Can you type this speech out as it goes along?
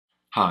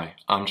Hi,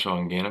 I'm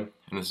Sean Ganem,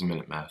 and this is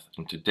Minute Math,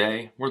 and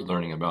today we're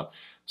learning about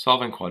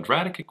solving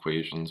quadratic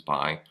equations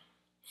by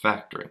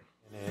factoring.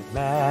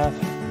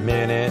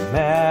 Minute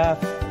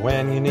Math,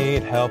 when you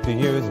need help you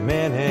use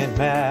Minute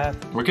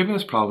Math. We're given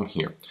this problem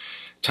here,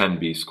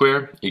 10b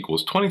squared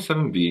equals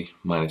 27b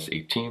minus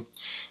 18,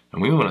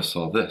 and we want to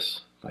solve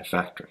this by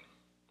factoring.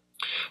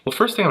 Well,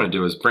 first thing I'm going to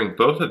do is bring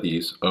both of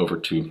these over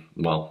to,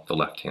 well, the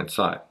left-hand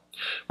side.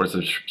 We're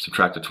going to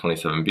subtract a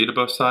 27b to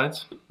both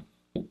sides,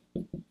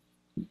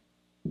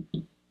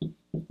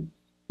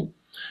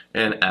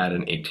 and add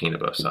an 18 to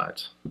both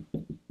sides.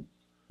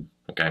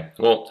 Okay,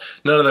 well,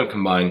 none of them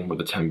combine with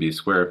the 10b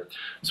squared,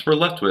 so we're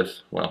left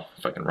with, well,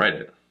 if I can write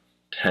it,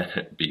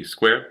 10b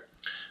squared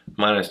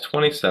minus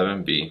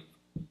 27b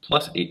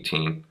plus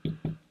 18,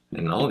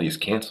 and all these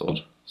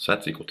canceled, so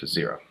that's equal to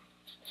 0.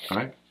 All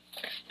right?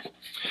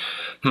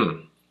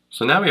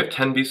 So now we have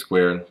 10b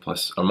squared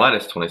plus, or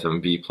minus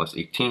 27b plus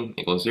 18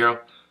 equals 0.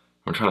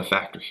 We're trying to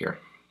factor here.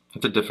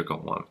 That's a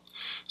difficult one.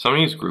 So I'm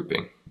going to use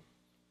grouping.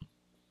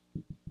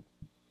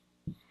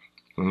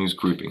 I'm going to use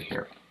grouping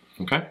here,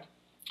 okay?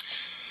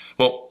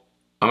 Well,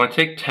 I'm going to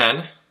take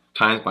 10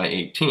 times by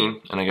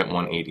 18, and I get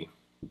 180.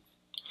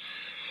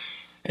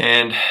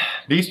 And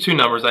these two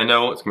numbers, I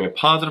know it's going to be a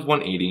positive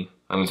 180.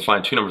 I'm going to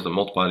find two numbers that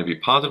multiply to be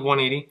positive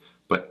 180,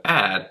 but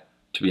add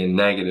to be a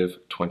negative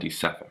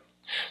 27.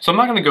 So I'm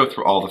not going to go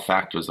through all the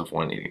factors of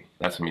 180.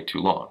 That's going to be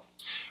too long.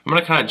 I'm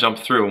going to kind of jump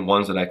through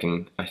ones that I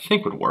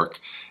think would work,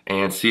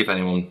 and see if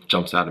anyone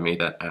jumps out at me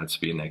that adds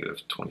to be a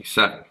negative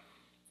 27.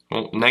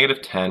 Well,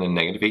 negative 10 and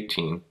negative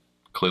 18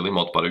 clearly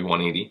multiply to be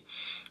 180,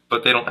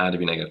 but they don't add to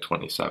be negative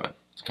 27.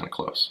 It's kind of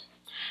close.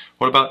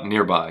 What about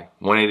nearby?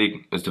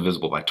 180 is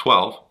divisible by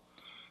 12,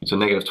 so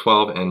negative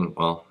 12 and,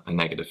 well, a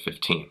negative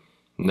 15.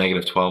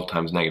 Negative 12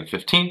 times negative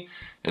 15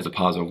 is a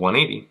positive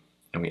 180,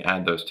 and we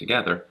add those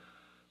together,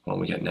 well,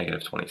 we get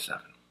negative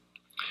 27.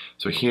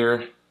 So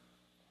here,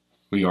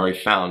 we already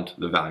found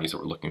the values that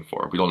we're looking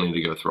for. We don't need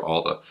to go through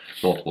all the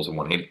multiples of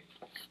 180.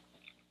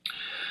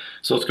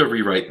 So let's go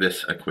rewrite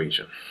this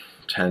equation,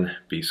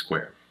 10b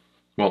squared.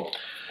 Well,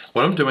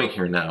 what I'm doing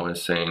here now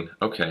is saying,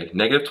 okay,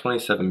 negative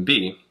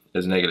 27b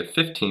is negative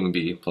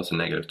 15b plus a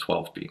negative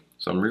 12b.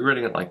 So I'm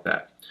rewriting it like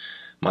that.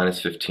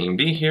 Minus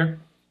 15b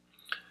here,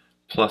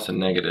 plus a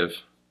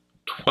negative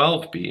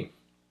 12b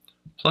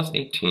plus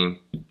 18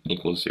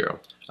 equals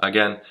 0.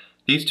 Again,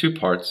 these two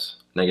parts,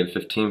 negative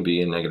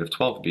 15b and negative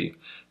 12b,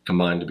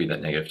 combine to be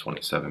that negative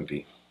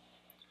 27b.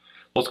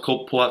 Let's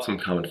pull out some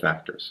common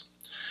factors.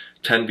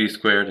 10b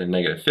squared and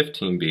negative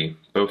 15b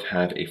both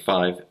have a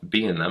 5b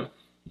in them.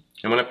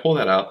 And when I pull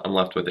that out, I'm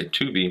left with a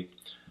 2b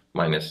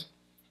minus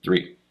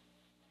 3.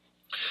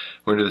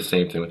 We're going to do the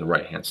same thing with the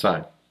right-hand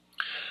side.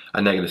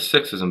 A negative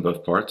 6 is in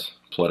both parts.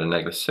 Pull out a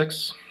negative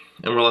 6,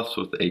 and we're left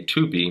with a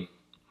 2b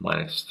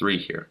minus 3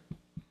 here.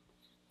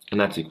 And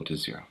that's equal to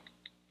 0.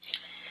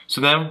 So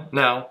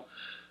now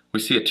we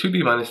see a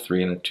 2b minus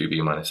 3 and a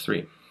 2b minus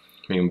 3.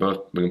 We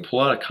can pull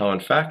out a common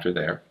factor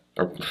there,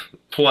 or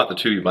pull out the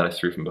 2b minus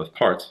 3 from both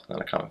parts, not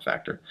a common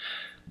factor.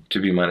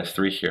 2b minus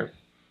 3 here.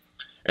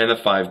 And the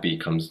 5b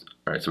comes,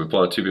 alright, so we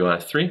pull out 2b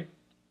minus 3, and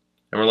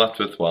we're left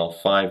with, well,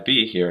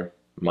 5b here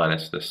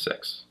minus the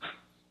 6.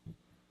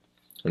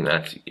 And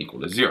that's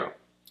equal to 0.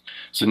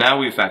 So now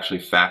we've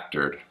actually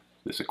factored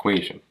this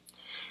equation.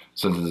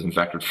 Since it's in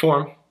factored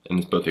form, and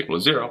it's both equal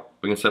to 0,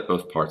 we can set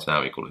both parts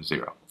now equal to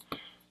 0.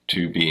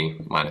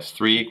 2b minus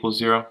 3 equals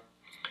 0,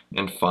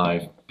 and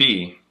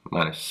 5b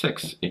minus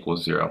 6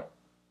 equals 0.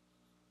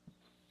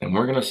 And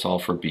we're going to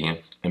solve for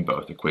b in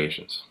both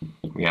equations.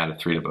 We added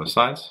 3 to both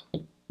sides.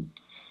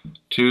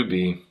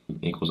 2b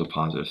equals a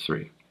positive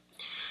 3.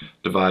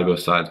 Divide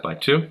both sides by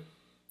 2.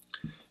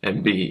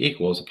 And b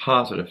equals a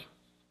positive,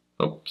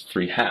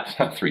 3 halves,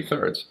 not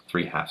 3/3,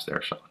 3 halves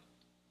there, Sean.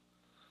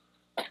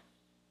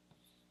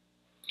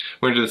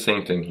 We're going to do the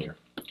same thing here.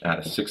 Add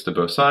a 6 to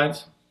both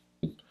sides.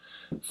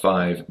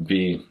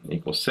 5b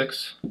equals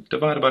 6,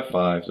 divided by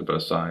 5 to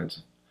both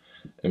sides.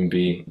 And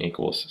b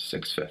equals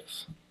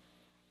 6/5.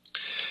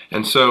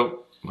 And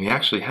so we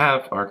actually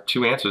have our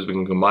two answers we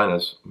can combine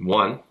as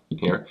one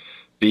here.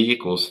 B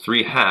equals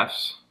 3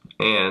 halves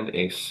and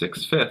a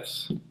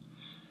 6/5.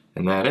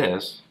 And that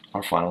is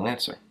our final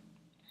answer.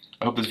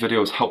 I hope this video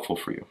was helpful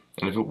for you.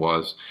 And if it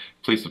was,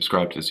 please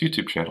subscribe to this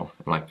YouTube channel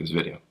and like this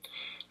video.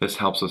 This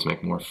helps us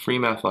make more free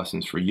math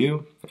lessons for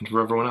you and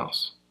for everyone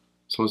else.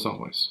 So as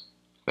always,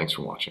 thanks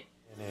for watching.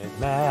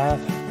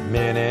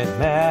 Minute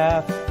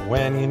Math,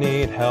 when you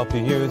need help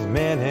you use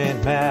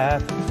Minute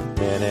Math.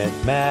 Minute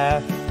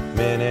Math,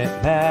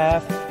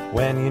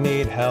 when you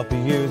need help you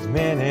use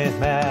Minute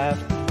Math.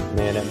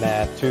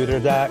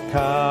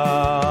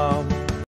 MinuteMathTutor.com